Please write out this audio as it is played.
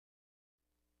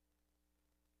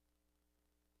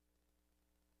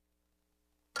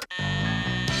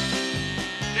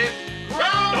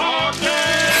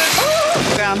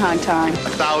on time.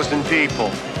 1,000 people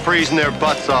freezing their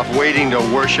butts off waiting to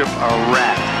worship a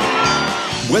rat.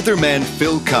 Weatherman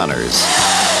Phil Connors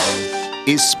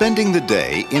is spending the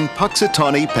day in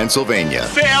Puxatawney, Pennsylvania.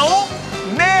 Phil?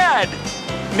 Ned!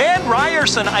 Ned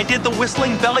Ryerson, I did the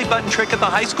whistling belly button trick at the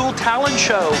high school talent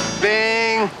show.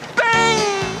 Bing!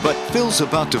 Bang! But Phil's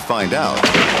about to find out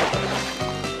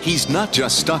he's not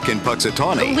just stuck in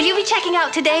Puxatawney. Will you be checking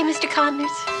out today, Mr.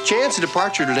 Connors? Chance of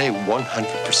departure today,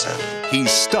 100%.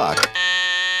 He's stuck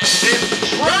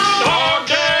Groundhog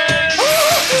Day!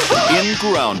 in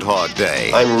Groundhog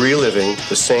Day. I'm reliving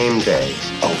the same day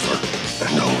over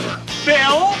and over.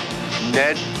 Phil?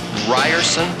 Ned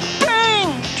Ryerson? Bang!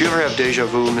 Do you ever have deja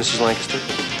vu, Mrs. Lancaster?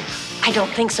 I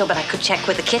don't think so, but I could check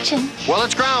with the kitchen. Well,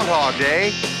 it's Groundhog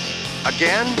Day.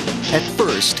 Again? At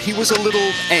first, he was a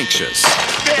little anxious.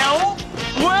 Phil?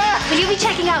 What? Will you be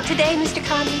checking out today, Mr.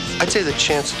 Connors? I'd say the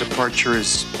chance of departure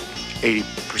is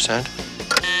 80%.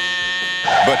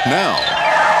 But now,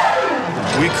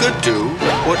 We could do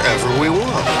whatever we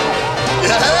want.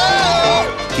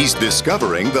 he's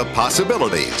discovering the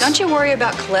possibilities Don't you worry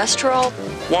about cholesterol?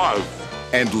 Why?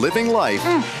 and living life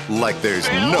like there's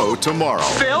no tomorrow.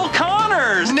 Phil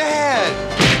Connors! Ned!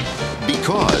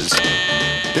 Because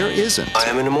there isn't. I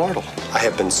am an immortal. I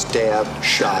have been stabbed,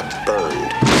 shot,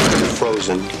 burned,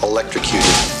 frozen, electrocuted.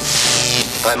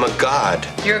 I'm a god.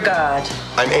 You're God.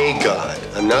 I'm a god.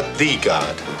 I'm not the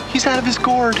god. He's out of his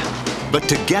gourd. But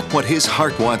to get what his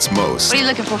heart wants most What are you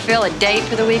looking for, Phil? A date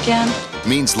for the weekend?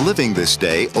 means living this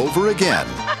day over again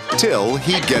till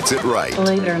he gets it right.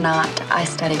 Believe it or not, I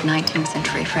studied 19th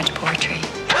century French poetry.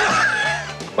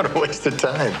 What a waste of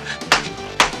time.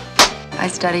 I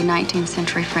studied 19th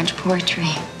century French poetry.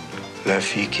 La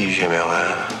fille qui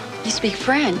j'aimerais. You speak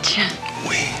French.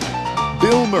 Oui.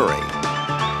 Bill Murray,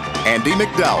 Andie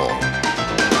MacDowell,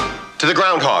 To the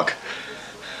groundhog.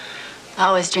 I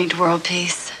always drink to world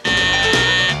peace.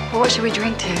 Well, what should we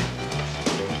drink to?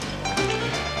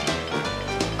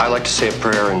 I like to say a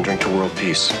prayer and drink to world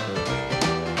peace.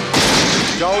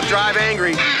 Don't drive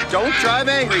angry. Don't drive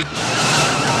angry.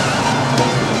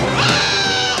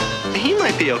 He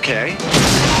might be okay.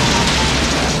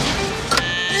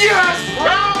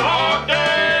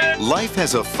 Life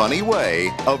has a funny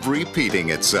way of repeating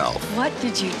itself. What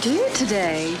did you do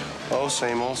today? Oh,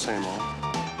 same old, same old.